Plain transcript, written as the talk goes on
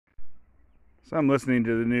So I'm listening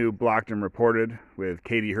to the new Blocked and Reported with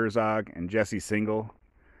Katie Herzog and Jesse Singal.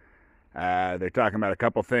 They're talking about a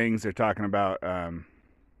couple things. They're talking about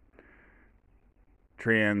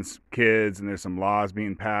trans kids, and there's some laws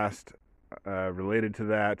being passed related to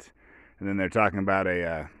that. And then they're talking about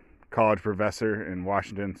a college professor in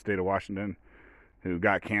Washington, state of Washington, who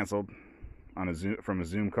got canceled on from a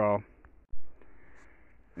Zoom call.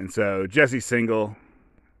 And so Jesse Singal,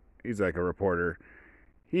 he's like a reporter.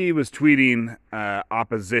 He was tweeting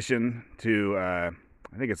opposition to, I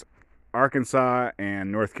think it's Arkansas and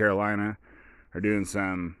North Carolina are doing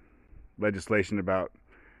some legislation about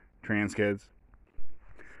trans kids.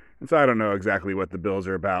 And so I don't know exactly what the bills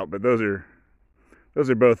are about, but those are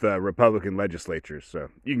both Republican legislatures, so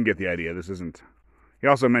you can get the idea. This isn't. He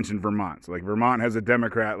also mentioned Vermont. So like Vermont has a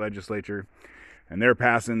Democrat legislature, and they're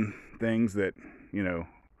passing things that,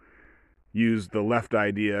 use the left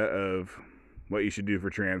idea of what you should do for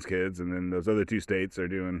trans kids, and then those other two states are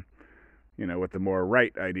doing, what the more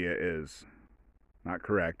right idea is. Not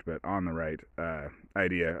correct, but on the right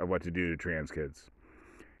idea of what to do to trans kids.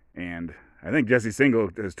 And I think Jesse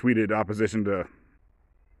Singal has tweeted opposition to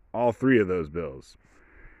all three of those bills.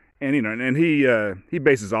 And, and he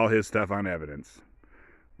bases all his stuff on evidence,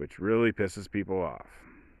 which really pisses people off.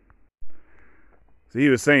 So he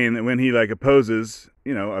was saying that when he opposes,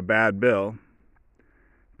 a bad bill,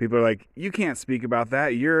 people are like, you can't speak about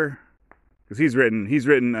that. Because he's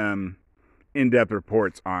written in-depth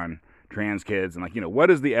reports on trans kids and what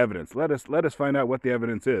is the evidence? Let us find out what the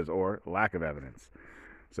evidence is, or lack of evidence.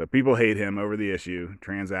 So people hate him over the issue,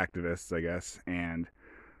 trans activists, I guess, and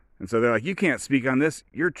so they're like, you can't speak on this.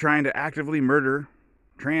 You're trying to actively murder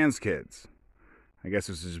trans kids. I guess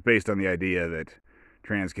this is based on the idea that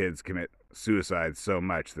trans kids commit suicide so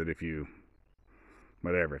much that if you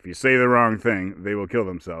say the wrong thing, they will kill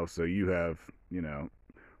themselves. So you have,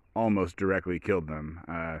 almost directly killed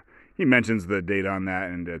them. He mentions the data on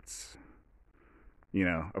that, and it's,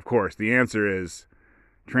 of course, the answer is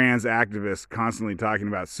trans activists constantly talking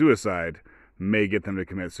about suicide may get them to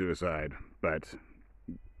commit suicide, but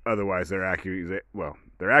otherwise their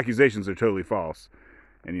accusations are totally false.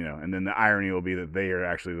 And, and then the irony will be that they are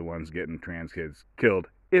actually the ones getting trans kids killed,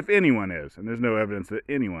 if anyone is. And there's no evidence that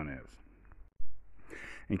anyone is.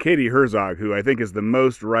 And Katie Herzog, who I think is the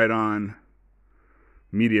most right-on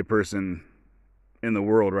media person in the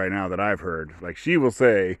world right now that I've heard, she will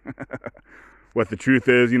say what the truth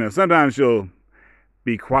is. Sometimes she'll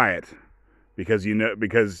be quiet because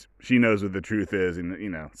she knows what the truth is,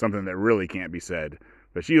 and something that really can't be said.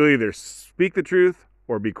 But she'll either speak the truth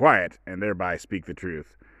or be quiet, and thereby speak the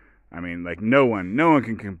truth. I mean, no one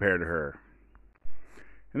can compare to her.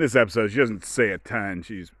 In this episode, she doesn't say a ton.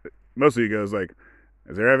 She's mostly goes like,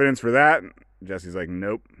 is there evidence for that? Jesse's like,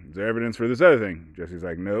 nope. Is there evidence for this other thing? Jesse's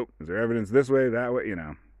like, nope. Is there evidence this way, that way?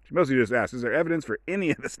 She mostly just asks, is there evidence for any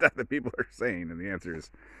of the stuff that people are saying? And the answer is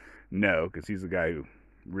no, because he's the guy who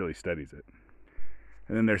really studies it.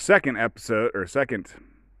 And then their second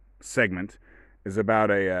segment is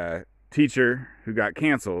about a teacher who got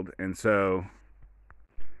canceled. And so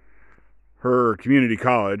her community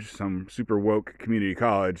college, some super woke community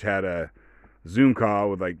college, had a Zoom call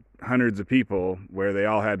with hundreds of people where they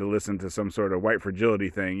all had to listen to some sort of white fragility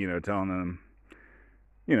thing, telling them,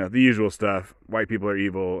 the usual stuff. White people are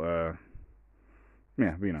evil.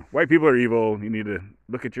 White people are evil. You need to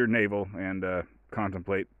look at your navel and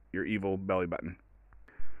contemplate your evil belly button.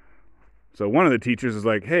 So one of the teachers is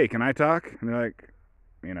like, hey, can I talk? And they're like,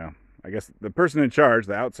 I guess the person in charge,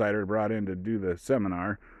 the outsider brought in to do the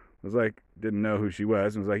seminar, was like, didn't know who she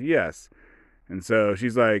was, and was like, yes. And so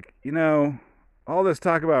she's like, all this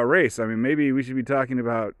talk about race, I mean, maybe we should be talking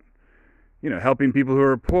about, helping people who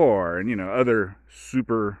are poor and, other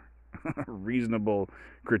super reasonable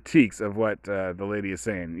critiques of what the lady is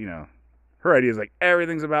saying. Her idea is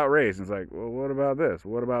everything's about race. And it's like, well, what about this?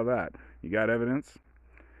 What about that? You got evidence?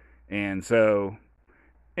 And so,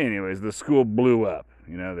 anyways, the school blew up.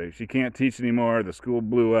 She can't teach anymore. The school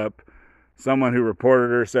blew up. Someone who reported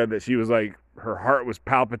her said that she was her heart was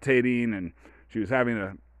palpitating and she was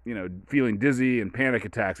having feeling dizzy and panic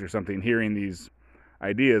attacks or something, hearing these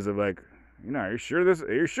ideas of are you sure this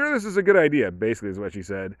is a good idea? Basically is what she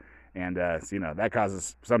said. And, that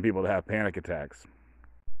causes some people to have panic attacks.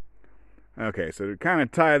 Okay, so to kind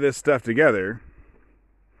of tie this stuff together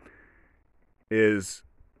is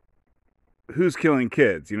who's killing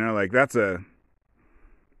kids? That's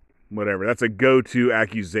that's a go-to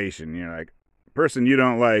accusation. Person you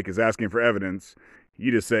don't like is asking for evidence. You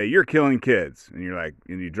just say, you're killing kids. And you're like,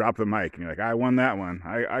 and you drop the mic and you're like, I won that one.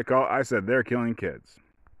 I said they're killing kids.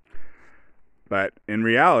 But in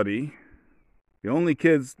reality, The only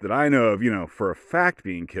kids that I know of, for a fact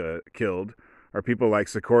being killed are people like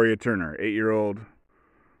Sequoia Turner, 8-year-old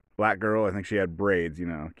black girl. I think she had braids,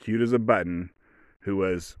 cute as a button, who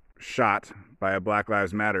was shot by a Black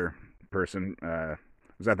Lives Matter person. It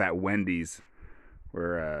was at that Wendy's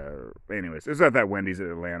anyways, it was at that Wendy's in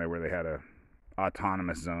Atlanta where they had a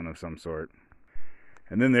autonomous zone of some sort.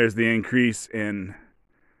 And then there's the increase in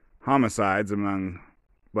homicides among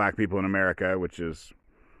black people in America, which is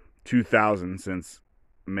 2,000 since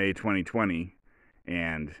May 2020.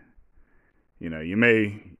 And,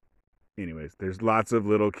 anyways, there's lots of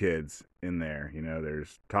little kids in there.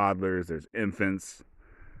 There's toddlers, there's infants,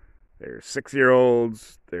 there's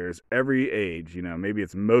 6-year-olds, there's every age. Maybe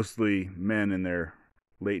it's mostly men in their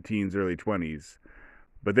late teens, early 20s,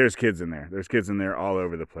 but there's kids in there. There's kids in there all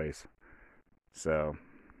over the place. So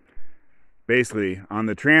basically, on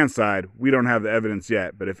the trans side, we don't have the evidence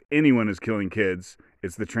yet, but if anyone is killing kids,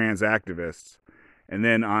 it's the trans activists. And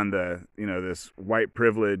then on the, this white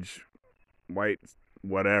privilege, white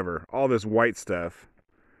whatever, all this white stuff,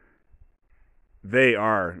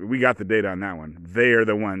 we got the data on that one. They are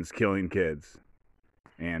the ones killing kids.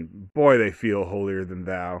 And boy, they feel holier than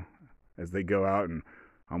thou as they go out and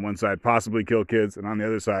on one side possibly kill kids, and on the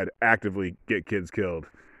other side actively get kids killed.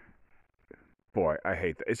 Boy, I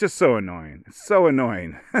hate that. It's just so annoying. It's so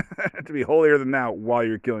annoying to be holier than thou while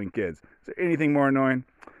you're killing kids. Is there anything more annoying?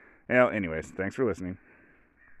 Well, anyways, thanks for listening.